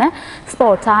ആശാനാണ്.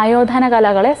 സ്പോർട്സ്, ആയോധന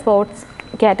കലകളെ സ്പോർട്സ്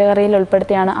കാറ്റഗറിയിൽ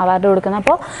ഉൾപ്പെടുത്തിയാണ് അവാർഡ് കൊടുക്കുന്നത്.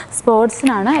 അപ്പോൾ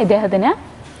സ്പോർട്സിനാണ് ഇദ്ദേഹത്തിന്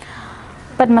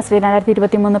പത്മശ്രീ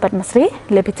 2023 പത്മശ്രീ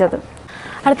ലഭിച്ചത്.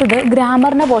 അടുത്തത്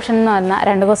ഗ്രാമറിൻ്റെ പോർഷൻ എന്ന് പറഞ്ഞ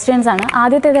 2 ക്വസ്റ്റ്യൻസ് ആണ്.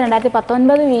 ആദ്യത്തേത്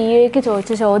 2019 VUക്ക്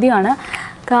ചോദിച്ച ചോദ്യമാണ്,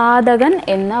 ഘാതകൻ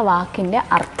എന്ന വാക്കിൻ്റെ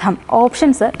അർത്ഥം.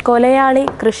 ഓപ്ഷൻസ് കൊലയാളി,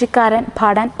 കൃഷിക്കാരൻ,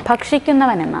 ഭടൻ,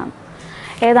 ഭക്ഷിക്കുന്നവൻ എന്നാണ്.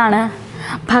 ഏതാണ്?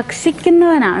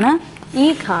 ഭക്ഷിക്കുന്നവനാണ് ഈ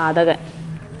ഘാതകൻ.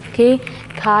 ഓക്കെ,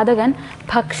 ഘാതകൻ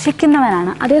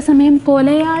ഭക്ഷിക്കുന്നവനാണ്. അതേസമയം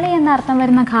കൊലയാളി എന്ന അർത്ഥം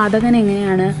വരുന്ന ഘാതകൻ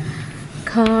എങ്ങനെയാണ്?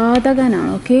 ഘാതകനാണ്.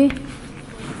 ഓക്കെ,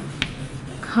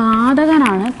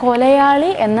 ഘാതകനാണ്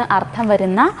കൊലയാളി എന്ന് അർത്ഥം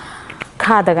വരുന്ന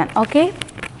ഘാതകൻ. ഓക്കെ,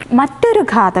 മറ്റൊരു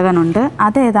ഘാതകനുണ്ട്,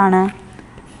 അതേതാണ്?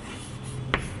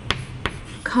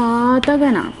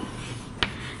 ഘാതകനാണ്.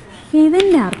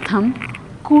 ഇതിൻ്റെ അർത്ഥം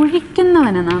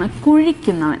കുഴിക്കുന്നവൻ എന്നാണ്.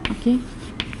 കുഴിക്കുന്നവൻ. ഓക്കെ,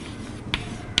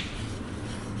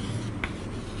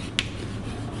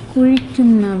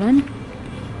 കുഴിക്കുന്നവൻ.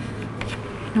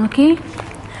 ഓക്കെ,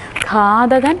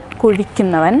 ഘാതകൻ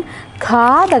കുഴിക്കുന്നവൻ,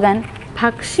 ഘാതകൻ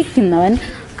ഭക്ഷിക്കുന്നവൻ,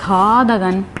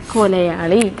 ഘാതകൻ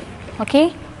കൊലയാളി. ഓക്കെ,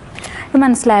 ഇത്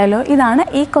മനസ്സിലായല്ലോ. ഇതാണ്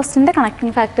ഈ ക്വസ്റ്റിൻ്റെ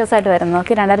കണക്റ്റിംഗ് ഫാക്ടേഴ്സായിട്ട് വരുന്നത്.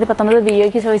 ഓക്കെ, 2019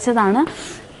 VUക്ക് ചോദിച്ചതാണ്,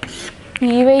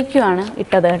 PYQ ആണ്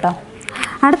ഇട്ടത് കേട്ടോ.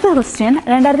 അടുത്ത ക്വസ്റ്റ്യൻ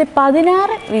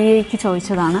 2016 VUക്ക്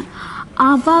ചോദിച്ചതാണ്,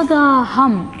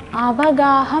 അവഗാഹം.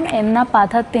 അവഗാഹം എന്ന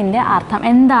പദത്തിൻ്റെ അർത്ഥം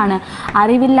എന്താണ്?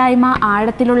 അറിവില്ലായ്മ,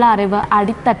 ആഴത്തിലുള്ള അറിവ്,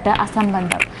 അടിത്തട്ട്,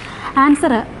 അസംബന്ധം.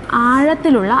 ആൻസർ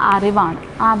ആഴത്തിലുള്ള അറിവാണ്.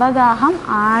 അവഗാഹം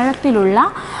ആഴത്തിലുള്ള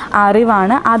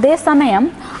അറിവാണ്. അതേസമയം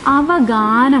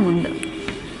അവഗാനമുണ്ട്.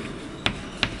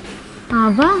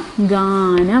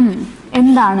 അവഗാനം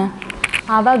എന്താണ്?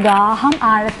 അവഗാഹം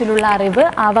ആഴത്തിലുള്ള അറിവ്,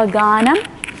 അവഗാനം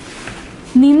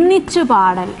നിന്ദിച്ചു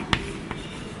പാടൽ.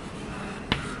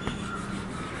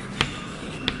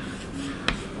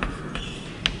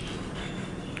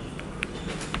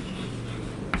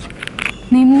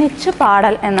 നിന്ദിച്ചു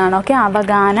പാടൽ എന്നാണ്. ഓക്കെ,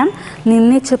 അവഗാനം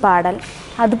നിന്ദിച്ചു പാടൽ.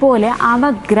 അതുപോലെ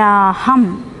അവഗ്രാഹം.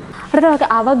 അടുത്ത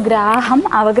അവഗ്രാഹം.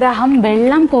 അവഗ്രാഹം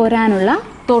വെള്ളം കോരാനുള്ള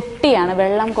തൊട്ടിയാണ്.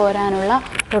 വെള്ളം കോരാനുള്ള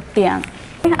തൊട്ടിയാണ്.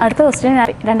 അടുത്ത ക്വസ്റ്റ്യൻ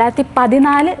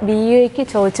 2014 VUക്ക്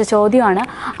ചോദിച്ച ചോദ്യമാണ്,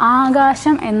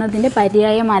 ആകാശം എന്നതിൻ്റെ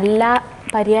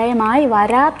പര്യായമായി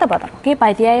വരാത്ത പദം. ഓക്കെ,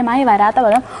 പര്യായമായി വരാത്ത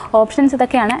പദം. ഓപ്ഷൻസ്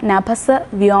ഇതൊക്കെയാണ്, നഭസ്,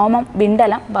 വ്യോമം,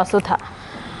 വിണ്ടലം, വസുധ.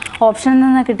 ഓപ്ഷനിൽ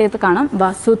നിന്ന് കിട്ടിയത് കാണാം,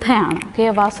 വസുധയാണ്. ഓക്കെ,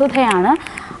 വസുധയാണ്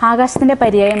ആകാശത്തിൻ്റെ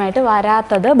പര്യായമായിട്ട്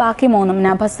വരാത്തത്. ബാക്കി 3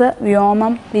 നഭസ്,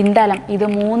 വ്യോമം, വിണ്ടലം, ഇത്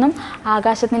 3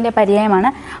 ആകാശത്തിൻ്റെ പര്യായമാണ്.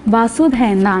 വസുധ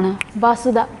എന്താണ്?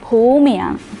 വസുധ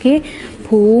ഭൂമിയാണ്. ഓക്കെ,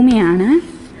 ഭൂമിയാണ്.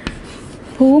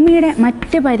 ഭൂമിയുടെ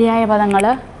മറ്റ് പര്യായ പദങ്ങൾ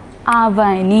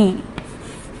അവനി.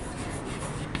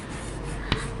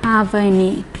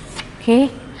 അവനി. ഓക്കെ,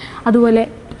 അതുപോലെ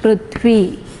പൃഥ്വി.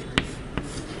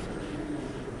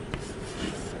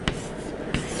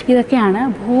 ഇതൊക്കെയാണ്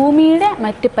ഭൂമിയുടെ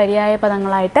മറ്റ് പര്യായ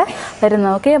പദങ്ങളായിട്ട്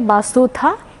വരുന്നത്. ഓക്കെ, വസുധ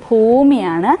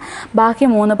ഭൂമിയാണ്. ബാക്കി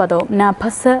 3 പദവും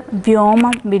നഭസ്,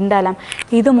 വ്യോമം, വിണ്ടലം,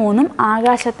 ഇത് 3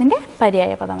 ആകാശത്തിൻ്റെ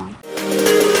പര്യായ പദമാണ്.